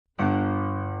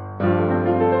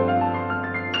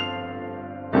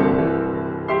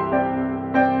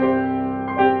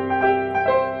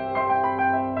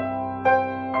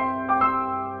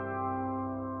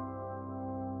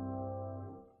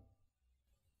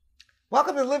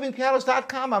Welcome to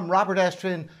livingpianos.com. I'm Robert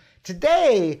Estrin.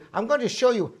 Today, I'm going to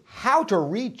show you how to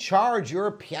recharge your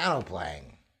piano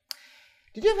playing.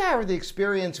 Did you ever have the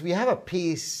experience where you have a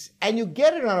piece and you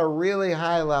get it on a really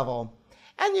high level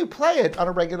and you play it on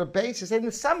a regular basis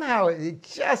and somehow it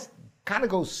just kind of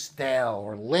goes stale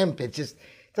or limp. It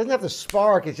doesn't have the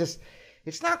spark.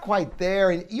 It's not quite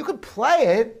there. And you can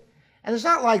play it and it's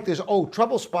not like there's,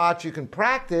 trouble spots you can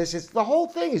practice. It's the whole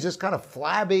thing is just kind of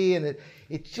flabby and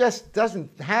it just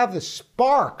doesn't have the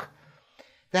spark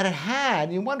that it had.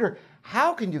 And you wonder,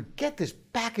 how can you get this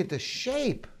back into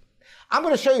shape? I'm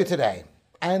going to show you today.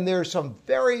 And there's some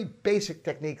very basic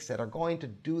techniques that are going to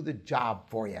do the job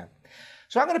for you.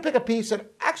 So I'm going to pick a piece that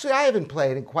actually I haven't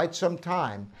played in quite some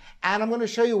time. And I'm going to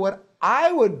show you what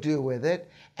I would do with it.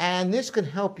 And this can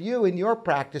help you in your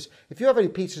practice if you have any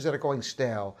pieces that are going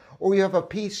stale, or you have a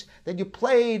piece that you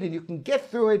played and you can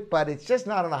get through it, but it's just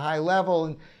not on a high level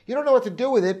and you don't know what to do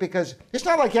with it because it's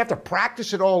not like you have to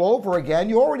practice it all over again.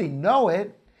 You already know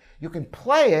it. You can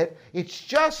play it. It's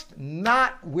just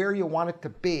not where you want it to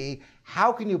be.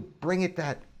 How can you bring it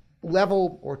that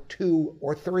level or two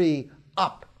or three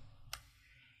up?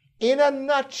 In a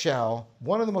nutshell,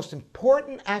 one of the most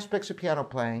important aspects of piano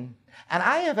playing, and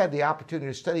I have had the opportunity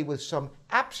to study with some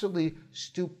absolutely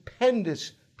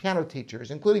stupendous piano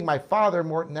teachers, including my father,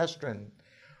 Morton Estrin,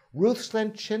 Ruth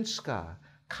Slenczynska,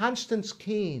 Constance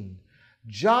Keene,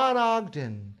 John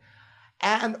Ogden,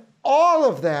 and all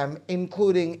of them,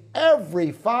 including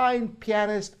every fine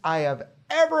pianist I have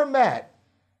ever met,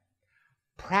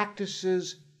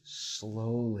 practices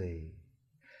slowly.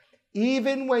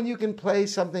 Even when you can play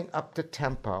something up to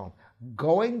tempo,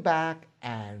 going back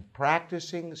and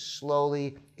practicing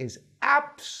slowly is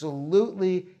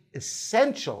absolutely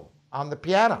essential on the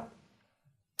piano.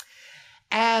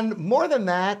 And more than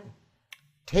that,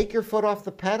 take your foot off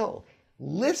the pedal.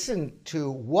 Listen to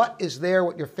what is there,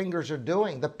 what your fingers are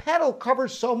doing. The pedal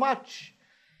covers so much.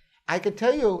 I can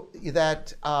tell you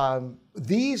that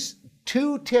these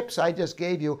two tips I just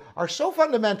gave you are so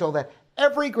fundamental that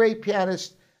every great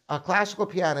pianist, a classical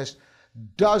pianist,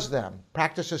 does them,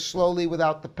 practices slowly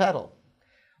without the pedal.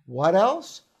 What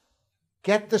else?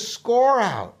 Get the score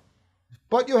out.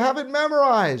 But you haven't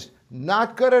memorized.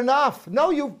 Not good enough.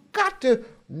 No, you've got to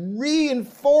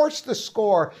reinforce the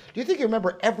score. Do you think you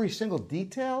remember every single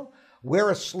detail? Where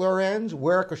a slur ends,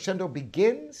 where a crescendo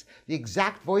begins, the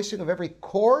exact voicing of every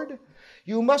chord?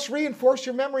 You must reinforce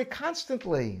your memory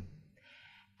constantly.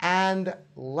 And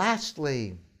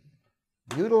lastly,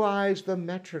 utilize the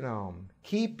metronome.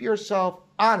 Keep yourself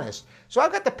honest. So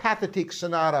I've got the Pathetique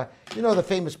Sonata, you know the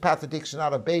famous Pathetique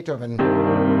Sonata of Beethoven.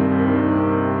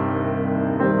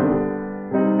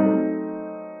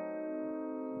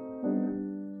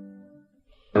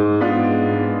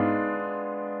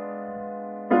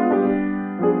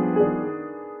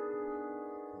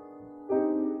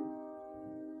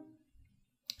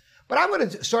 But I'm going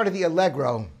to start at the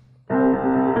Allegro.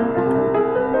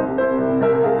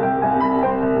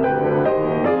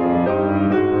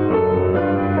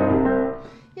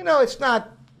 You know, it's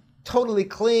not totally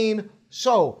clean,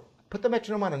 so put the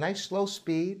metronome on a nice slow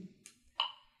speed,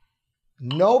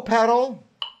 no pedal,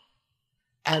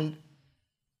 and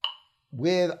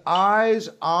with eyes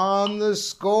on the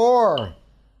score.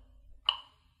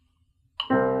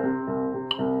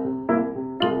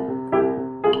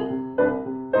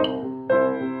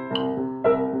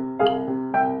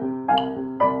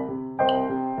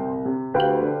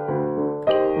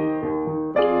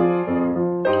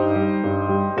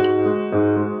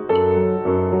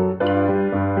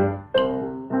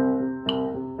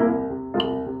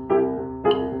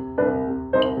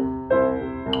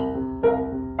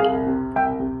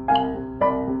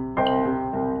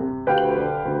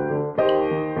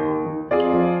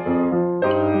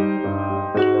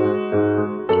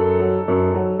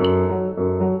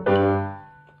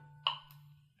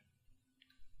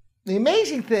 The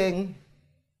amazing thing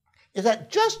is that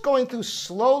just going through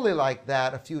slowly like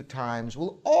that a few times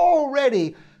will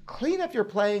already clean up your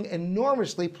playing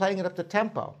enormously, playing it up to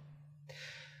tempo.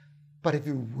 But if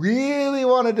you really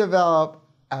want to develop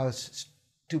a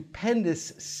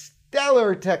stupendous,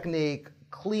 stellar technique,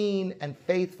 clean and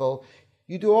faithful,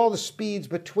 you do all the speeds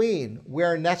between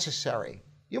where necessary.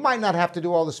 You might not have to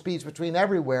do all the speeds between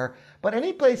everywhere, but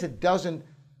any place that doesn't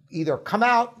either come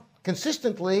out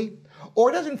consistently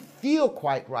or doesn't feel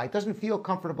quite right, doesn't feel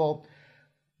comfortable,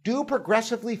 do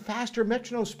progressively faster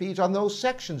metronome speeds on those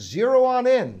sections, zero on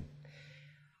in.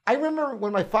 I remember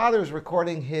when my father was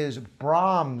recording his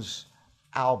Brahms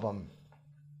album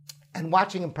and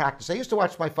watching him practice. I used to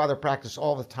watch my father practice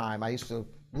all the time. I used to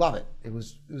love it. It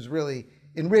was really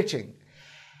enriching.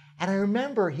 And I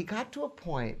remember he got to a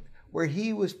point where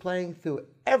he was playing through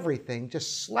everything,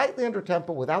 just slightly under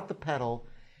tempo without the pedal.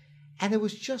 And it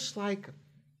was just like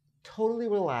totally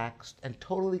relaxed and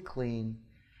totally clean.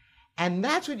 And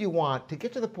that's what you want, to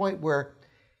get to the point where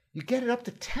you get it up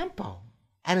to tempo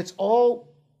and it's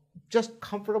all just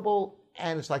comfortable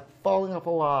and it's like falling off a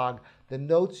log. The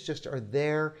notes just are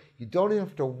there. You don't even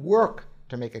have to work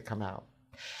to make it come out.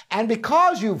 And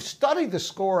because you've studied the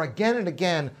score again and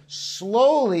again,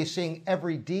 slowly seeing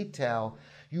every detail,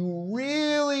 you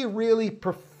really, really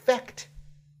perfect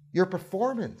your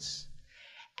performance.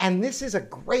 And this is a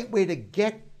great way to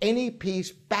get any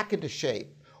piece back into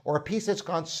shape, or a piece that's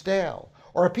gone stale,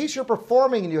 or a piece you're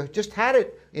performing and you just had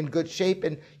it in good shape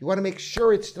and you want to make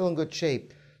sure it's still in good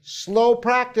shape. Slow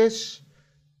practice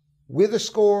with a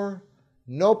score,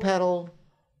 no pedal,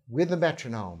 with the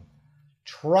metronome.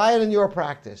 Try it in your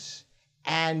practice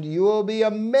and you will be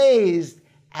amazed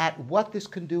at what this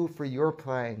can do for your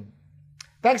playing.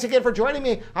 Thanks again for joining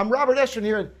me. I'm Robert Estrin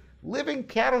here at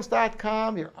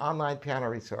livingpianos.com, your online piano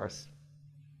resource.